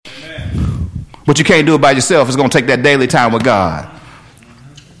But you can't do it by yourself. It's going to take that daily time with God.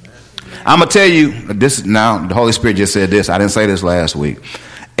 I'm going to tell you this now. The Holy Spirit just said this. I didn't say this last week.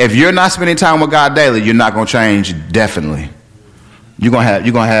 If you're not spending time with God daily, you're not going to change. Definitely. You're going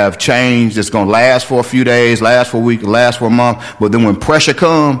to have change that's going to last for a few days, last for a week, last for a month. But then when pressure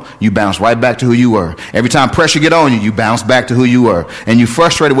comes, you bounce right back to who you were. Every time pressure get on you, you bounce back to who you were. And you're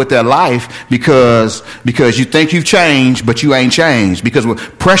frustrated with that life because you think you've changed, but you ain't changed. Because when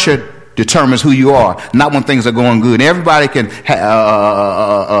pressure determines who you are, not when things are going good. And everybody can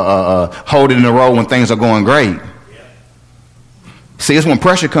hold it in a row when things are going great. See, it's when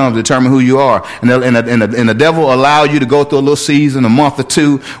pressure comes to determine who you are. And the devil allow you to go through a little season, a month or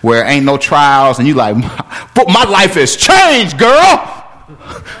two, where ain't no trials, and you like, but my life has changed, girl.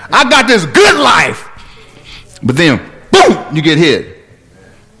 I got this good life. But then, boom, you get hit.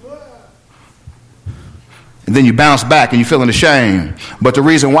 And then you bounce back and you're feeling ashamed. But the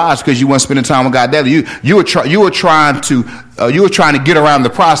reason why is because you weren't spending time with God daily. You were trying to get around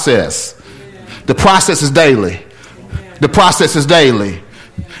the process. The process is daily. The process is daily.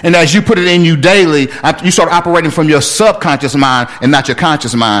 And as you put it in you daily, you start operating from your subconscious mind and not your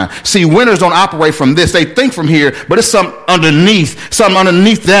conscious mind. See, winners don't operate from this. They think from here, but it's something underneath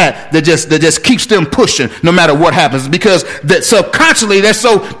that just keeps them pushing no matter what happens. Because that subconsciously they're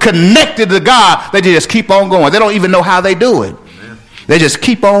so connected to God, they just keep on going. They don't even know how they do it. They just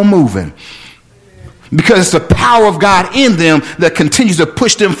keep on moving. Because it's the power of God in them that continues to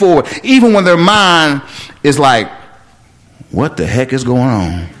push them forward. Even when their mind is like, what the heck is going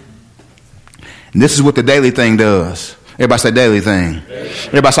on? And this is what the daily thing does. Everybody say daily thing.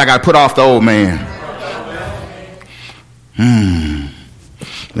 Everybody say I got to put off the old man.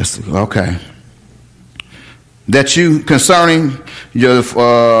 Okay. That you concerning your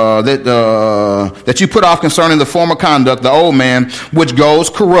that you put off concerning the former conduct, the old man, which goes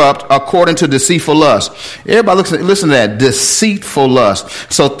corrupt according to deceitful lust. Everybody listen to that, deceitful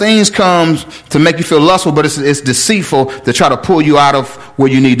lust. So things come to make you feel lustful, but it's deceitful to try to pull you out of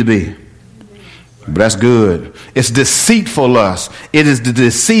where you need to be. But that's good. It's deceitful lust. It is to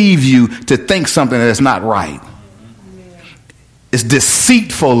deceive you to think something that's not right. It's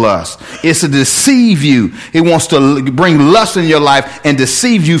deceitful lust. It's to deceive you. It wants to bring lust in your life and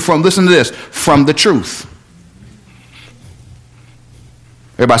deceive you from, listen to this, from the truth.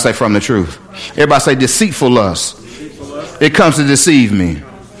 Everybody say from the truth. Everybody say deceitful lust. It comes to deceive me.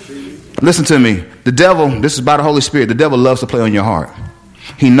 Listen to me. The devil, this is by the Holy Spirit, the devil loves to play on your heart.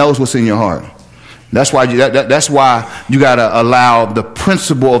 He knows what's in your heart. That's why you got to allow the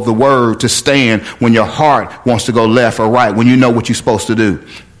principle of the word to stand when your heart wants to go left or right, when you know what you're supposed to do.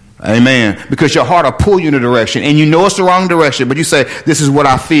 Amen. Because your heart will pull you in a direction and you know it's the wrong direction, but you say, this is what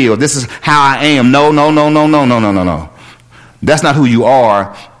I feel. This is how I am. No. That's not who you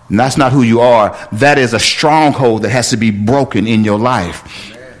are. That's not who you are. That is a stronghold that has to be broken in your life.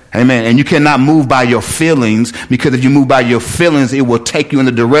 Amen. And you cannot move by your feelings, because if you move by your feelings, it will take you in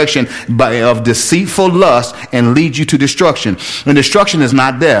the direction of deceitful lust and lead you to destruction. And destruction is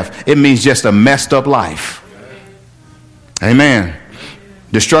not death. It means just a messed up life. Amen.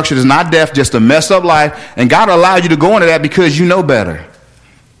 Destruction is not death, just a messed up life. And God allowed you to go into that because you know better.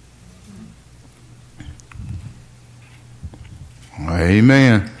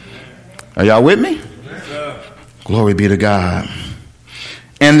 Amen. Are y'all with me? Yes, glory be to God.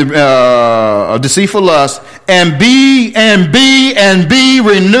 And the deceitful lust, and be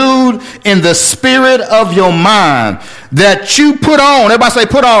renewed in the spirit of your mind, that you put on. Everybody say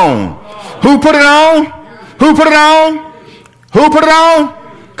put on. Who put it on? Who put it on? Who put it on?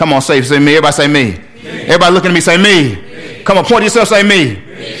 Come on, say me. Everybody say me. Everybody looking at me, say me. Come on, point to yourself, say me.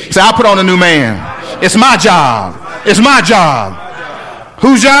 Say, I put on a new man. It's my job. It's my job.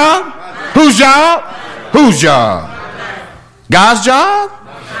 Whose job? Whose job? Whose job? God's job?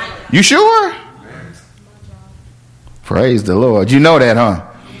 You sure? Praise the Lord. You know that, huh?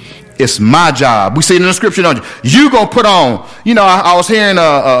 It's my job. We see it in the scripture, don't you? You gonna put on. You know, I was hearing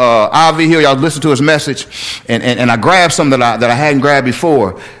Ivy here. Y'all listen to his message, and I grabbed something that I hadn't grabbed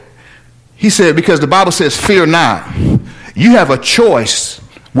before. He said, because the Bible says, fear not. You have a choice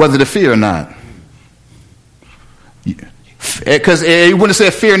whether to fear or not. Because he wouldn't have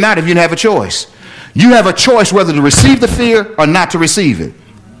said fear not if you didn't have a choice. You have a choice whether to receive the fear or not to receive it.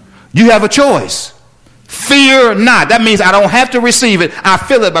 You have a choice. Fear not. That means I don't have to receive it. I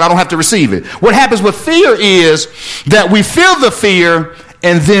feel it, but I don't have to receive it. What happens with fear is that we feel the fear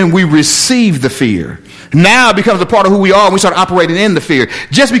and then we receive the fear. Now it becomes a part of who we are and we start operating in the fear.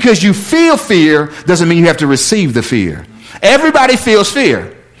 Just because you feel fear doesn't mean you have to receive the fear. Everybody feels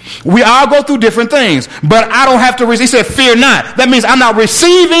fear. We all go through different things, but I don't have to receive. He said, fear not. That means I'm not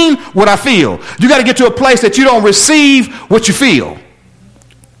receiving what I feel. You got to get to a place that you don't receive what you feel.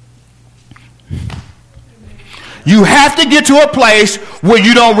 You have to get to a place where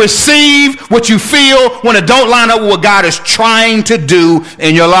you don't receive what you feel when it don't line up with what God is trying to do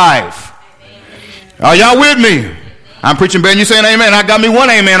in your life. Are y'all with me? I'm preaching better than you saying amen. I got me one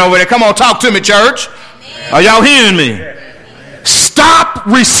amen over there. Come on, talk to me, church. Are y'all hearing me? Stop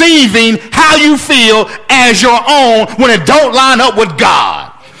receiving how you feel as your own when it don't line up with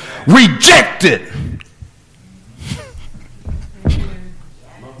God. Reject it.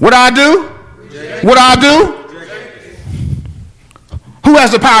 What I do? What I do? Who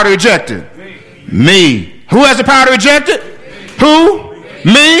has the power to reject it? Me. Who has the power to reject it? Who?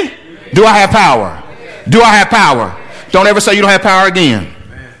 Me? Do I have power? Do I have power? Don't ever say you don't have power again.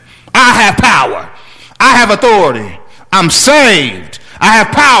 I have power. I have authority. I'm saved. I have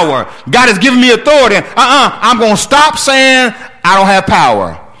power. God has given me authority. I'm going to stop saying I don't have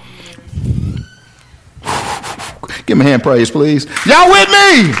power. Give me a hand praise, please. Y'all with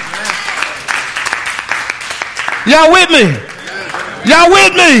me? Y'all with me? Y'all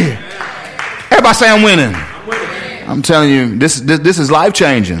with me? Everybody say I'm winning. I'm telling you, this is life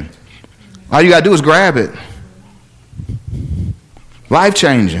changing. All you got to do is grab it. Life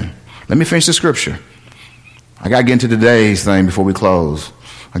changing. Let me finish the scripture. I got to get into today's thing before we close.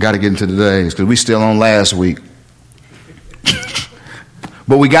 I got to get into today's because we still on last week.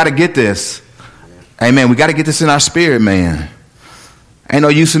 But we got to get this. Amen. We got to get this in our spirit, man. Ain't no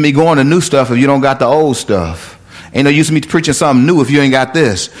use in me going to new stuff if you don't got the old stuff. Ain't no use in me preaching something new if you ain't got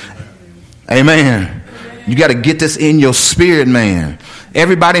this. Amen. You got to get this in your spirit, man.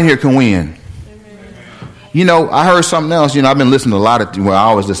 Everybody in here can win. You know, I heard something else. You know, I've been listening to a lot of, well, I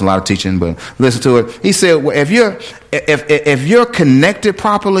always listen to a lot of teaching, but listen to it. He said, well, if you're connected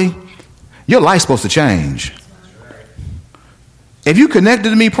properly, your life's supposed to change. If you connected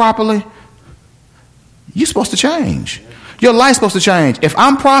to me properly, you're supposed to change. Your life's supposed to change. If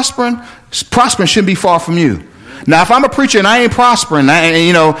I'm prospering shouldn't be far from you. Now, if I'm a preacher and I ain't prospering,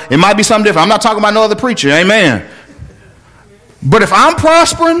 you know, it might be something different. I'm not talking about no other preacher. Amen. But if I'm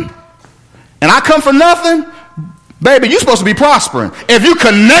prospering and I come for nothing, baby, you're supposed to be prospering. If you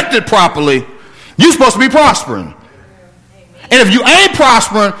connected properly, you're supposed to be prospering. And if you ain't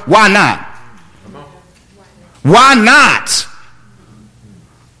prospering, why not? Why not?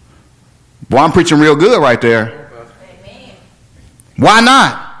 Well, I'm preaching real good right there. Why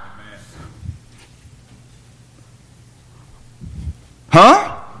not?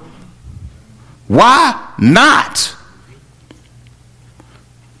 Huh? Why not?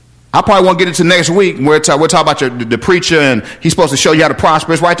 I probably won't get into next week where we'll talk about the preacher and he's supposed to show you how to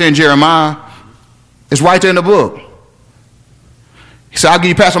prosper. It's right there in Jeremiah. It's right there in the book. He said, I'll give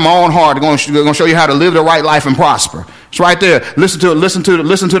you past my own heart. I'm going to show you how to live the right life and prosper. It's right there. Listen to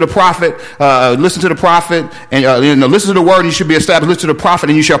the prophet. Listen to the prophet and listen to the word and you should be established. Listen to the prophet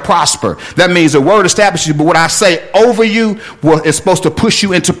and you shall prosper. That means the word establishes you, but what I say over you is supposed to push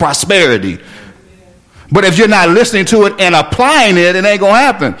you into prosperity. But if you're not listening to it and applying it, it ain't going to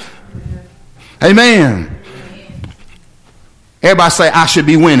happen. Amen. Everybody say, I should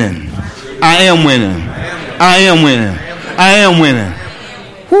be winning. I am winning. I am winning. I am winning.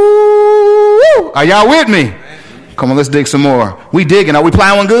 Woo! Are y'all with me? Come on, let's dig some more. We digging. Are we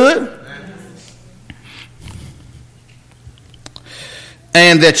plowing good?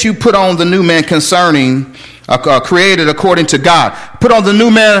 And that you put on the new man concerning, created according to God. Put on the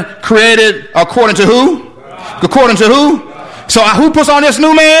new man created according to who? God. According to who? God. So who puts on this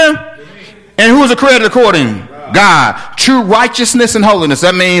new man? And who is it created according? God. True righteousness and holiness.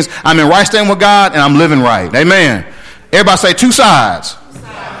 That means I'm in right standing with God and I'm living right. Amen. Everybody say two sides.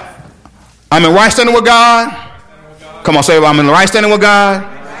 I'm in right standing with God. Come on, say I'm in the right standing with God.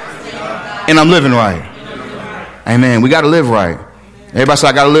 And I'm living right. Amen. We got to live right. Everybody say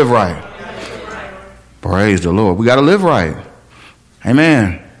I got to live right. Praise the Lord. We got to live right.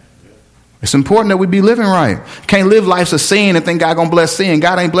 Amen. It's important that we be living right. Can't live life's a sin and think God going to bless sin.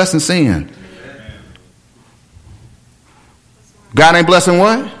 God ain't blessing sin. God ain't blessing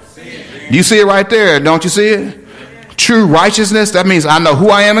what? You see it right there. Don't you see it? True righteousness. That means I know who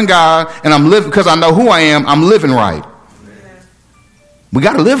I am in God and I'm living because I know who I am. I'm living right. We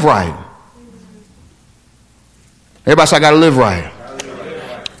got to live right. Everybody say I got to live right.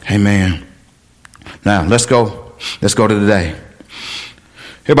 Amen. Now let's go. Let's go to today.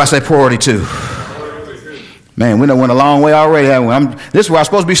 Everybody say priority 2. Man, we done went a long way already, haven't we? This is where I'm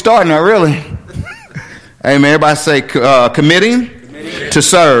supposed to be starting now, really. Amen. Everybody say committing to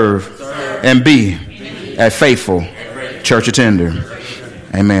serve and be a faithful church attender.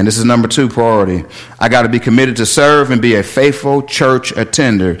 Amen. This is number 2 priority. I got to be committed to serve and be a faithful church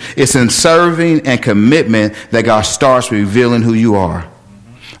attender. It's in serving and commitment that God starts revealing who you are.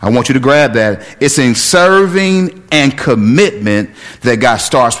 I want you to grab that. It's in serving and commitment that God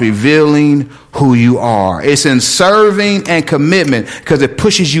starts revealing who you are. It's in serving and commitment because it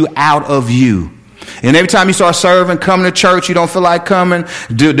pushes you out of you. And every time you start serving, coming to church you don't feel like coming,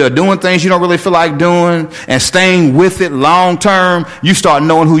 doing things you don't really feel like doing, and staying with it long term, you start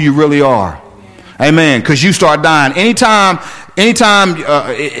knowing who you really are. Amen. Because you start dying. Anytime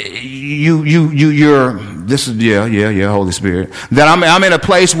you're this is Holy Spirit. That I'm in a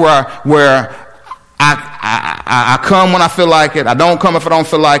place where I come when I feel like it. I don't come if I don't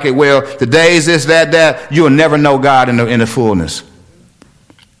feel like it. Well, the days this, that, you'll never know God in the fullness.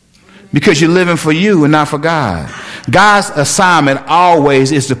 Because you're living for you and not for God. God's assignment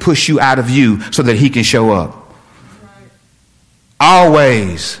always is to push you out of you so that he can show up.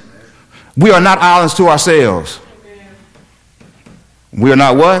 Always. We are not islands to ourselves. We are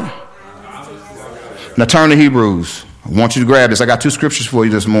not what? Now turn to Hebrews. I want you to grab this. I got 2 scriptures for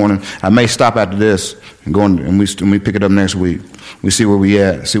you this morning. I may stop after this and go and we pick it up next week. We see where we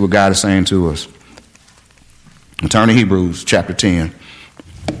at. See what God is saying to us. Turn to Hebrews chapter 10.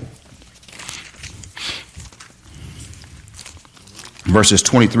 Verses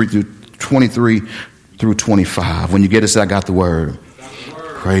 23 through 25. When you get it, say, I got the word.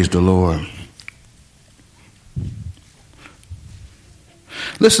 Praise the Lord.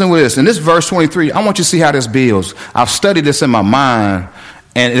 Listen to this. In this verse 23, I want you to see how this builds. I've studied this in my mind,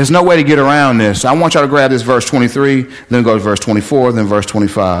 and there's no way to get around this. I want y'all to grab this verse 23, then go to verse 24, then verse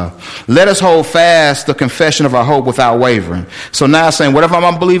 25. Let us hold fast the confession of our hope without wavering. So now it's saying, whatever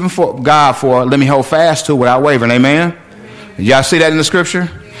I'm believing for God for, let me hold fast to it without wavering. Amen? Y'all see that in the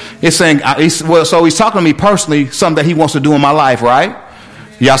scripture? It's saying, so he's talking to me personally, something that he wants to do in my life, right?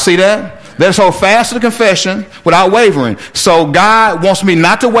 Y'all see that? Let us hold fast to the confession without wavering. So God wants me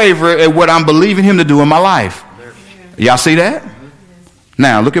not to waver at what I'm believing him to do in my life. Y'all see that?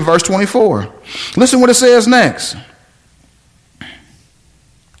 Now, look at verse 24. Listen what it says next.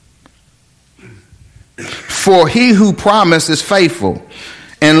 For he who promised is faithful.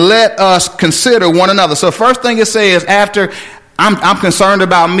 And let us consider one another. So first thing it says after I'm concerned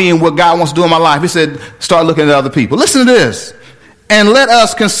about me and what God wants to do in my life, he said, start looking at other people. Listen to this. And let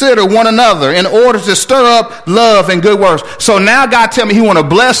us consider one another in order to stir up love and good works. So now God tell me he want to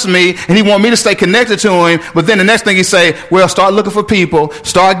bless me and he want me to stay connected to him. But then the next thing he say, well, start looking for people,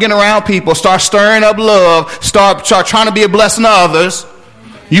 start getting around people, start stirring up love, start trying to be a blessing to others.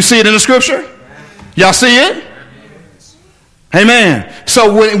 You see it in the scripture? Y'all see it? Amen.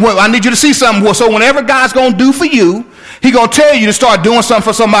 So when I need you to see something. So whenever God's going to do for you, he's going to tell you to start doing something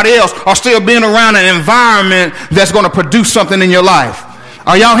for somebody else or still being around an environment that's going to produce something in your life.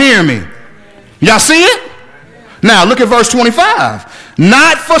 Are y'all hearing me? Y'all see it? Now look at verse 25.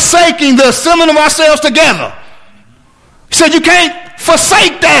 Not forsaking the assembling of ourselves together. He said you can't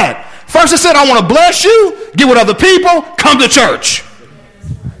forsake that. First it said I want to bless you, get with other people, come to church.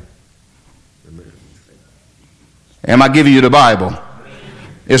 Am I giving you the Bible?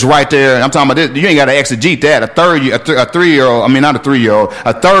 It's right there. I'm talking about this. You ain't got to exegete that. A 3-year-old, I mean, not a 3-year-old,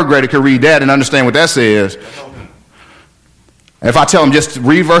 a 3rd grader can read that and understand what that says. If I tell them just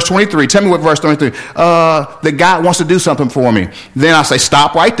read verse 23, tell me what verse 23, that God wants to do something for me. Then I say,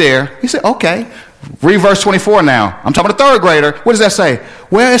 stop right there. He said, okay. Read verse 24 now. I'm talking about a 3rd grader. What does that say?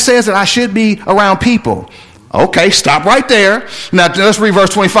 Well, it says that I should be around people. Okay, stop right there. Now let's read verse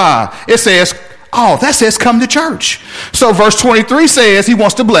 25. It says, oh, that says come to church. So verse 23 says he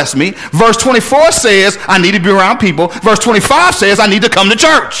wants to bless me. Verse 24 says I need to be around people. Verse 25 says I need to come to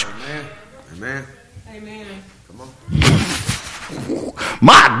church. Amen. Amen. Come on.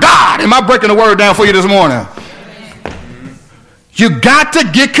 My God, am I breaking the word down for you this morning? You got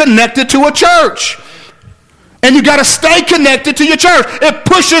to get connected to a church. And you got to stay connected to your church. It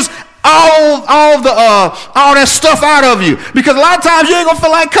pushes all that stuff out of you, because a lot of times you ain't gonna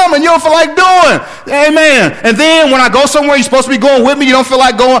feel like coming, you don't feel like doing. Amen. And then when I go somewhere you're supposed to be going with me, you don't feel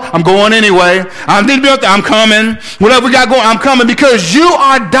like going, I'm going anyway. I need to be up there, I'm coming. Whatever we got going, I'm coming, because you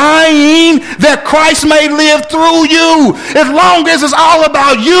are dying that Christ may live through you. As long as it's all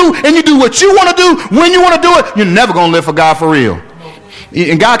about you and you do what you want to do when you want to do it, you're never gonna live for God for real.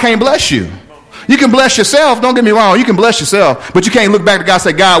 And God can't bless you. You can bless yourself. Don't get me wrong. You can bless yourself. But you can't look back to God and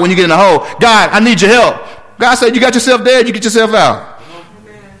say, God, when you get in the hole, God, I need your help. God said, you got yourself dead, you get yourself out.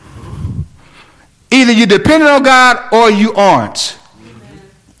 Either you're dependent on God or you aren't.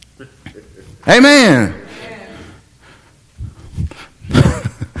 Amen.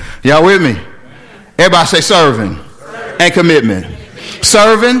 Y'all with me? Everybody say serving and commitment.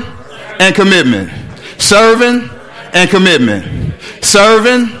 Serving and commitment. Serving and commitment.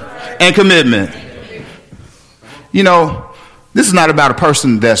 Serving and commitment. You know, this is not about a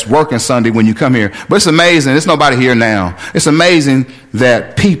person that's working Sunday when you come here, but it's amazing. There's nobody here now. It's amazing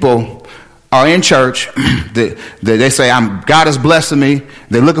that people are in church. They say, God is blessing me.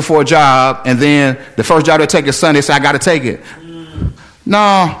 They're looking for a job. And then the first job they take is Sunday. They say, I got to take it.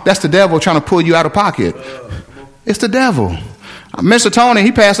 No, that's the devil trying to pull you out of pocket. It's the devil. Mr. Tony,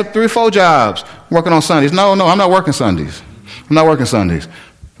 he passed up 3 or 4 jobs working on Sundays. No, I'm not working Sundays. I'm not working Sundays.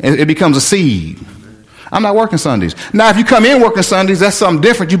 It becomes a seed. I'm not working Sundays. Now, if you come in working Sundays, that's something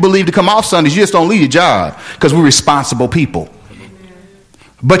different. You believe to come off Sundays. You just don't leave your job because we're responsible people.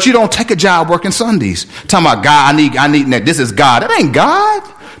 But you don't take a job working Sundays. Talking about God, I need that. This is God. That ain't God.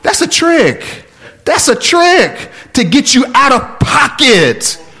 That's a trick. That's a trick to get you out of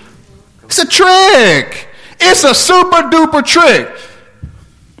pocket. It's a trick. It's a super duper trick.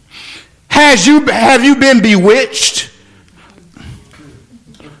 Have you been bewitched?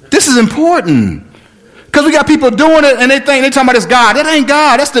 This is important. Because we got people doing it and they talking about it's God. That ain't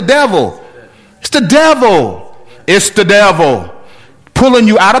God. That's the devil. It's the devil. It's the devil pulling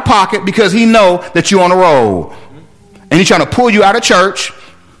you out of pocket because he know that you're on the road. And he's trying to pull you out of church.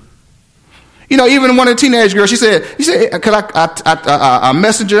 You know, even one of the teenage girls, she said, because I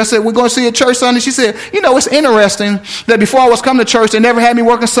messaged her, I said, we're going to see a church Sunday. She said, you know, it's interesting that before I was coming to church, they never had me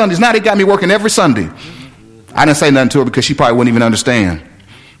working Sundays. Now they got me working every Sunday. I didn't say nothing to her because she probably wouldn't even understand.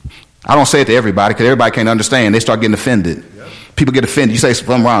 I don't say it to everybody because everybody can't understand. They start getting offended. People get offended. You say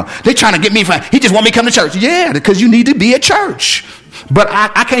something wrong. They're trying to get me. He just want me to come to church. Yeah, because you need to be at church. But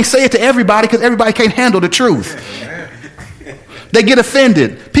I can't say it to everybody because everybody can't handle the truth. They get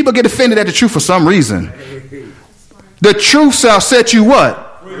offended. People get offended at the truth for some reason. The truth shall set you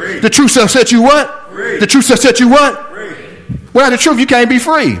what? Free. The truth shall set you what? Free. The truth shall set you what? Free. Without the truth, you can't be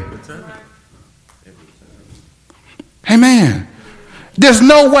free. Amen. There's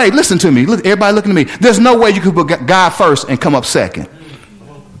no way, listen to me, look, everybody looking at me. There's no way you could put God first and come up second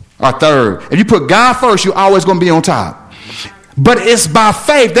or third. If you put God first, you're always going to be on top. But it's by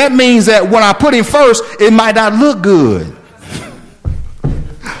faith. That means that when I put him first, it might not look good.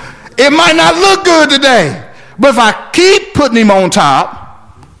 It might not look good today. But if I keep putting him on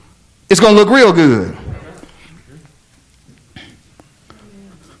top, it's going to look real good.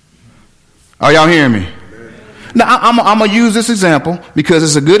 Are y'all hearing me? Now, I'm going to use this example because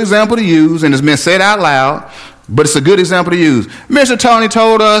it's a good example to use and it's been said out loud, but it's a good example to use. Mr. Tony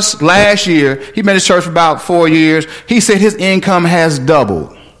told us last year, he'd been in his church for about 4 years. He said his income has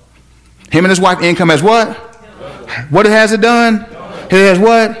doubled. Him and his wife's income has what? What has it done? It has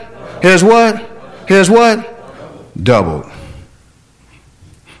what? It has what? It has what? Doubled.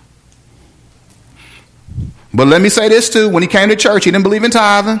 But let me say this too. When he came to church, he didn't believe in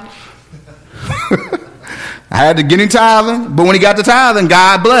tithing. I had to get him tithing, but when he got to tithing,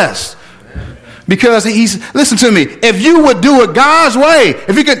 God blessed. Because listen to me, if you would do it God's way,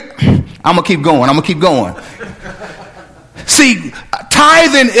 if you could, I'm going to keep going. See,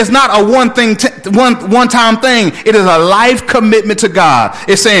 tithing is not a one-time thing. It is a life commitment to God.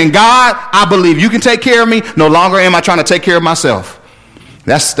 It's saying, God, I believe you can take care of me. No longer am I trying to take care of myself.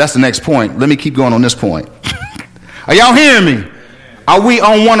 That's the next point. Let me keep going on this point. Are y'all hearing me? Are we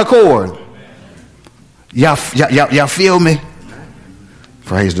on one accord? Y'all feel me?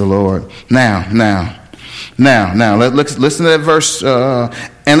 Praise the Lord. Now, let's listen to that verse,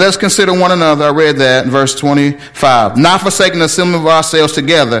 and let's consider one another. I read that in verse 25. Not forsaking the assembly of ourselves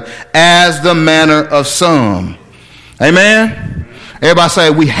together, as the manner of some. Amen? Everybody say,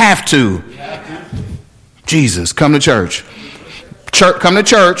 we have to. Jesus, come to church. Come to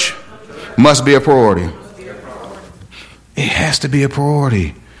church must be a priority. It has to be a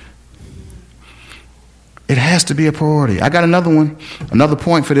priority. It has to be a priority. I got another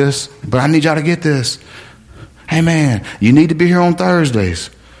point for this, but I need y'all to get this. Hey man, you need to be here on Thursdays.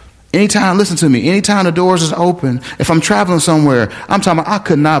 Anytime, listen to me, anytime the doors is open, if I'm traveling somewhere, I'm talking about, I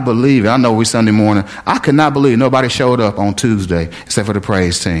could not believe it. I know we Sunday morning. I could not believe nobody showed up on Tuesday except for the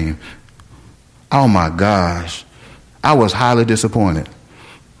praise team. Oh my gosh. I was highly disappointed.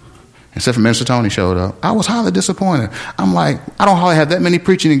 Except for Mr. Tony showed up. I was highly disappointed. I'm like, I don't hardly have that many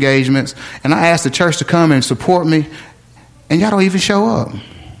preaching engagements. And I asked the church to come and support me. And y'all don't even show up.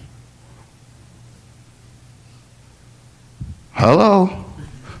 Hello?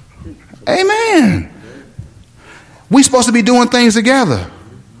 Amen. We're supposed to be doing things together.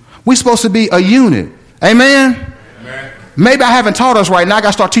 We're supposed to be a unit. Amen? Amen. Maybe I haven't taught us right. Now I got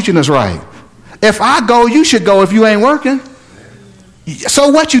to start teaching us right. If I go, you should go if you ain't working. So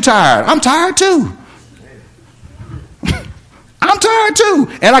what, you tired? I'm tired too. I'm tired too.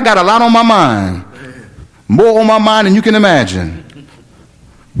 And I got a lot on my mind. More on my mind than you can imagine.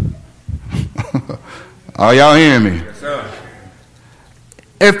 Are y'all hearing me? Yes, sir.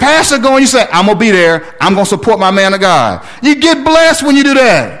 If pastor going, you say, I'm going to be there. I'm going to support my man of God. You get blessed when you do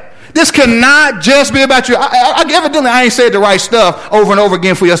that. This cannot just be about you. Evidently, I ain't said the right stuff over and over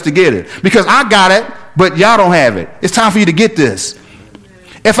again for us to get it. Because I got it, but y'all don't have it. It's time for you to get this.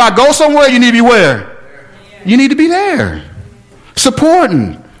 If I go somewhere, you need to be where? You need to be there.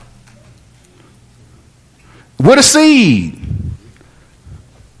 Supporting. With a seed.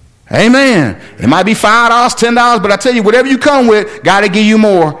 Amen. It might be $5, $10, but I tell you, whatever you come with, God will give you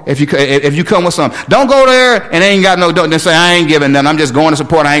more if you come with something. Don't go there and ain't got no, don't say, I ain't giving nothing. I'm just going to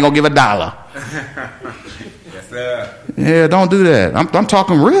support. I ain't going to give $1. Yes, sir. Yeah, don't do that. I'm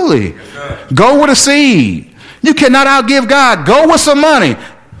talking really. Yes, go with a seed. You cannot outgive God. Go with some money.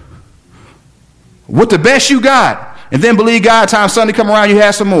 With the best you got. And then believe God, time Sunday come around, you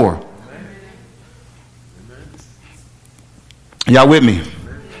have some more. Amen. Y'all with me?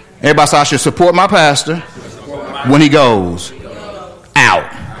 Everybody say I should support my pastor when he goes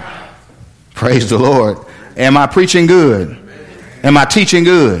out. Praise the Lord. Am I preaching good? Am I teaching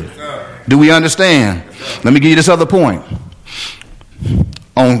good? Do we understand? Let me give you this other point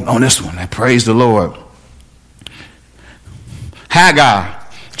on this one. Praise the Lord. Haggai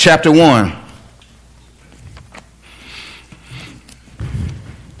chapter 1.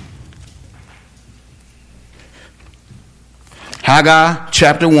 Haggai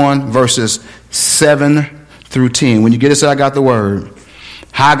chapter 1 verses 7 through 10. When you get it, say I got the word.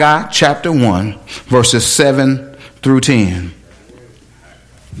 Haggai chapter 1 verses 7 through 10.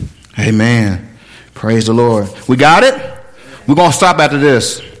 Amen. Praise the Lord. We got it? We're going to stop after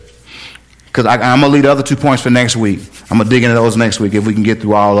this. Because I'm going to leave the other 2 points for next week. I'm going to dig into those next week if we can get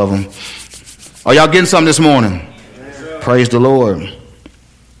through all of them. Are y'all getting something this morning? Praise the Lord.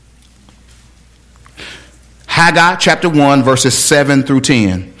 Haggai chapter 1 verses 7 through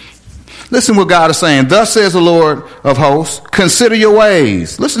 10. Listen what God is saying. Thus says the Lord of hosts, consider your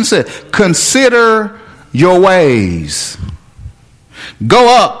ways. Listen to it. Consider your ways.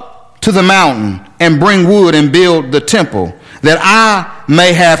 Go up to the mountain and bring wood and build the temple, that I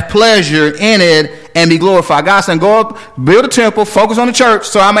may have pleasure in it and be glorified. God saying, go up, build a temple, focus on the church,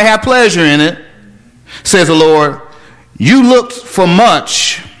 so I may have pleasure in it, says the Lord. You looked for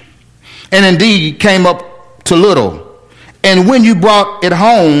much, and indeed came up to little. And when you brought it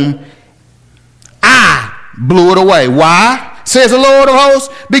home, I blew it away. Why? Says the Lord of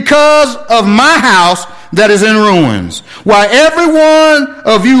hosts, because of my house that is in ruins. While every one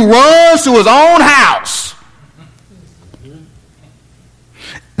of you runs to his own house.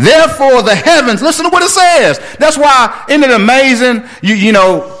 Therefore the heavens, listen to what it says. That's why, isn't it amazing? You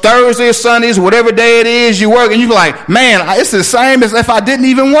know, Thursdays, Sundays, whatever day it is you work, and you're like, man, it's the same as if I didn't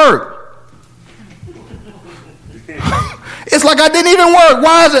even work. It's like I didn't even work.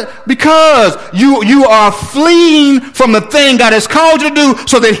 Why is it? Because you are fleeing from the thing God has called you to do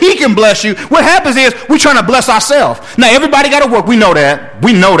so that he can bless you. What happens is we're trying to bless ourselves. Now, everybody got to work. We know that.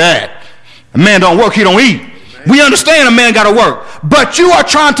 We know that. A man don't work, he don't eat. We understand a man got to work. But you are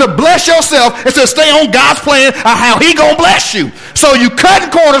trying to bless yourself instead of stay on God's plan of how he going to bless you. So you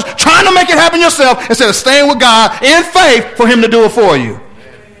cutting corners, trying to make it happen yourself instead of staying with God in faith for him to do it for you.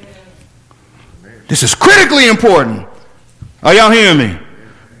 This is critically important. Are y'all hearing me?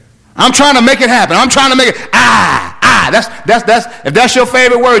 I'm trying to make it happen. I'm trying to make it. That's if that's your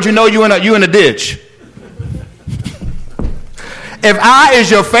favorite word, you know you in a ditch. If I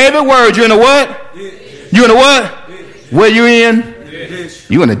is your favorite word, you in a what? You in a what? Where you in?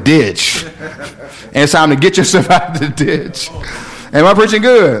 You in a ditch. And it's time to get yourself out of the ditch. Am I preaching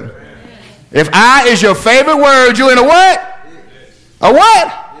good? If I is your favorite word, you in a what? A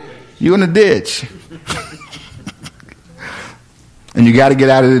what? You in a ditch. And you got to get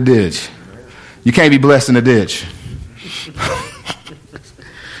out of the ditch. You can't be blessed in the ditch.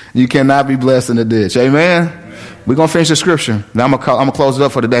 You cannot be blessed in the ditch. Amen? We're going to finish the scripture. Now I'm going to close it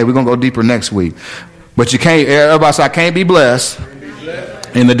up for today. We're going to go deeper next week. But you can't, everybody say, I can't be blessed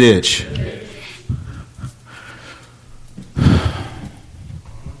in the ditch.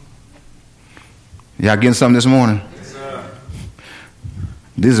 Y'all getting something this morning?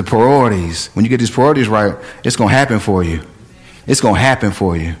 These are priorities. When you get these priorities right, it's going to happen for you. It's going to happen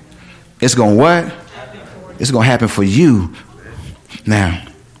for you. It's going to what? It's going to happen for you. Now,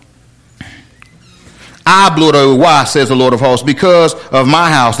 I blew it away. Why, says the Lord of hosts? Because of my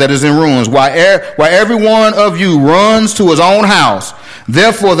house that is in ruins. While every one of you runs to his own house.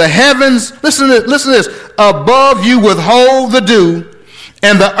 Therefore the heavens, listen to this, above you withhold the dew,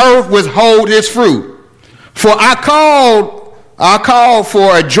 and the earth withhold its fruit. For I I call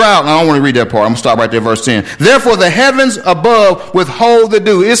for a drought. I don't want to read that part. I'm going to stop right there, verse 10. Therefore, the heavens above withhold the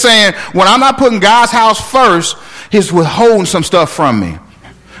dew. It's saying when I'm not putting God's house first, he's withholding some stuff from me.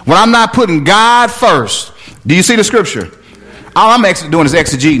 When I'm not putting God first. Do you see the scripture? All I'm doing is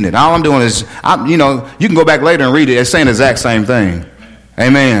exegeting it. All I'm doing is, you can go back later and read it. It's saying the exact same thing.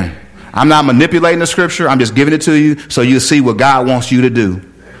 Amen. I'm not manipulating the scripture. I'm just giving it to you so you'll see what God wants you to do.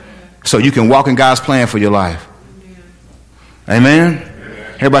 So you can walk in God's plan for your life. Amen?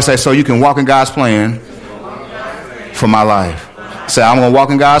 Everybody say, so you can walk in God's plan for my life. Say, I'm going to walk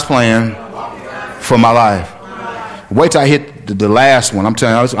in God's plan for my life. Wait till I hit the last one. I'm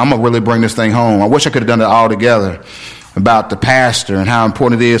telling you, I'm going to really bring this thing home. I wish I could have done it all together about the pastor and how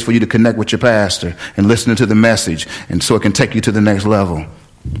important it is for you to connect with your pastor and listening to the message, and so it can take you to the next level.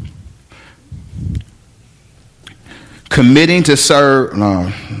 Committing to serve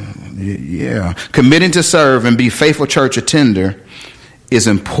and be faithful church attender is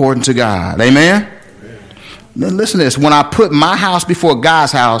important to God. Amen? Listen to this. When I put my house before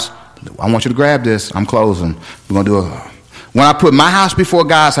God's house, I want you to grab this. I'm closing. We're going to do it. When I put my house before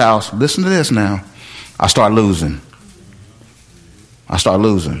God's house, listen to this now. I start losing.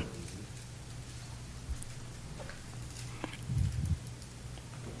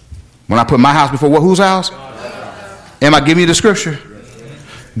 When I put my house before whose house? Am I giving you the scripture?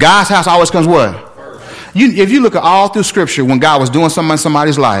 God's house always comes what? If you look at all through scripture, when God was doing something in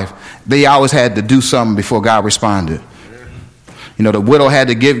somebody's life, they always had to do something before God responded. The widow had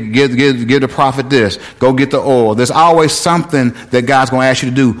to give the prophet this. Go get the oil. There's always something that God's going to ask you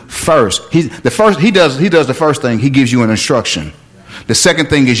to do first. He does the first thing. He gives you an instruction. The second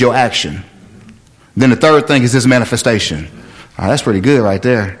thing is your action. Then the third thing is his manifestation. Oh, that's pretty good right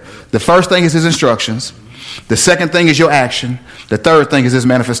there. The first thing is his instructions. The second thing is your action. The third thing is his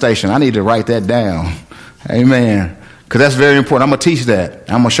manifestation. I need to write that down. Amen. Because that's very important. I'm going to teach that.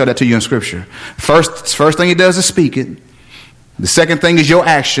 I'm going to show that to you in scripture. First thing he does is speak it. The second thing is your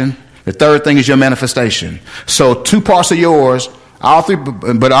action. The third thing is your manifestation. So 2 parts of yours, all three,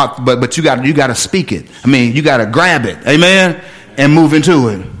 but you got to speak it. I mean, you got to grab it. Amen. And move into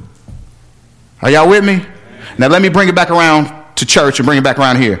it. Are y'all with me? Now let me bring it back around to church and bring it back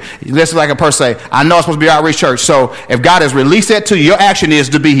around here. This is like a person say, I know it's supposed to be outreach church. So if God has released that to you, your action is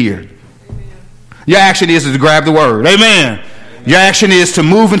to be here. Your action is to grab the word. Amen. Your action is to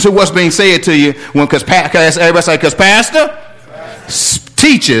move into what's being said to you. Because everybody say, because pastor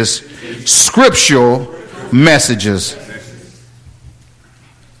teaches scriptural messages.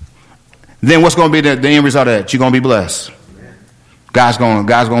 Then what's going to be the end result of that? You're going to be blessed. God's going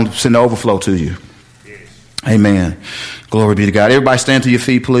to send the overflow to you. Amen. Glory be to God. Everybody stand to your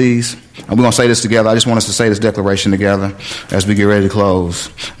feet, please. And we're going to say this together. I just want us to say this declaration together as we get ready to close.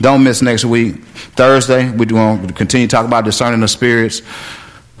 Don't miss next week. Thursday, we're going to continue to talk about discerning the spirits.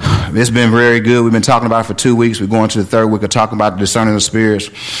 It's been very good. We've been talking about it for 2 weeks. We're going to the third week of talking about discerning the spirits.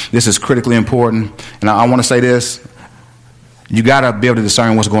 This is critically important. And I want to say this. You got to be able to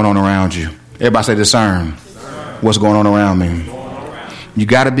discern what's going on around you. Everybody say discern what's going on around me. You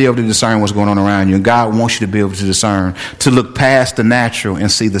got to be able to discern what's going on around you. And God wants you to be able to discern, to look past the natural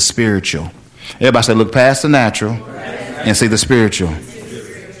and see the spiritual. Everybody say, look past the natural and see the spiritual.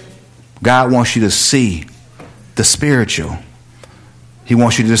 God wants you to see the spiritual. He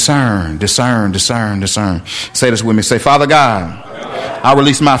wants you to discern. Say this with me. Say, Father God, I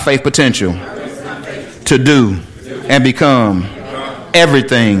release my faith potential to do and become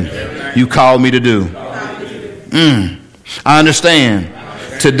everything you called me to do. I understand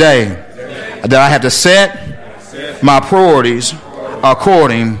today that I have to set my priorities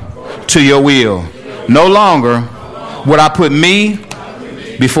according to your will. No longer will I put me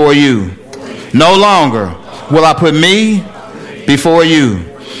before you. No longer will I put me before you.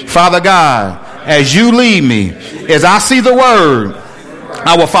 Father God, as you lead me, as I see the word,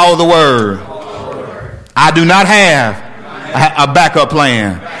 I will follow the word. I do not have a backup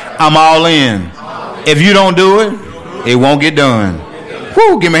plan. I'm all in. If you don't do it, it won't get done.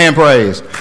 Woo, give me a hand praise.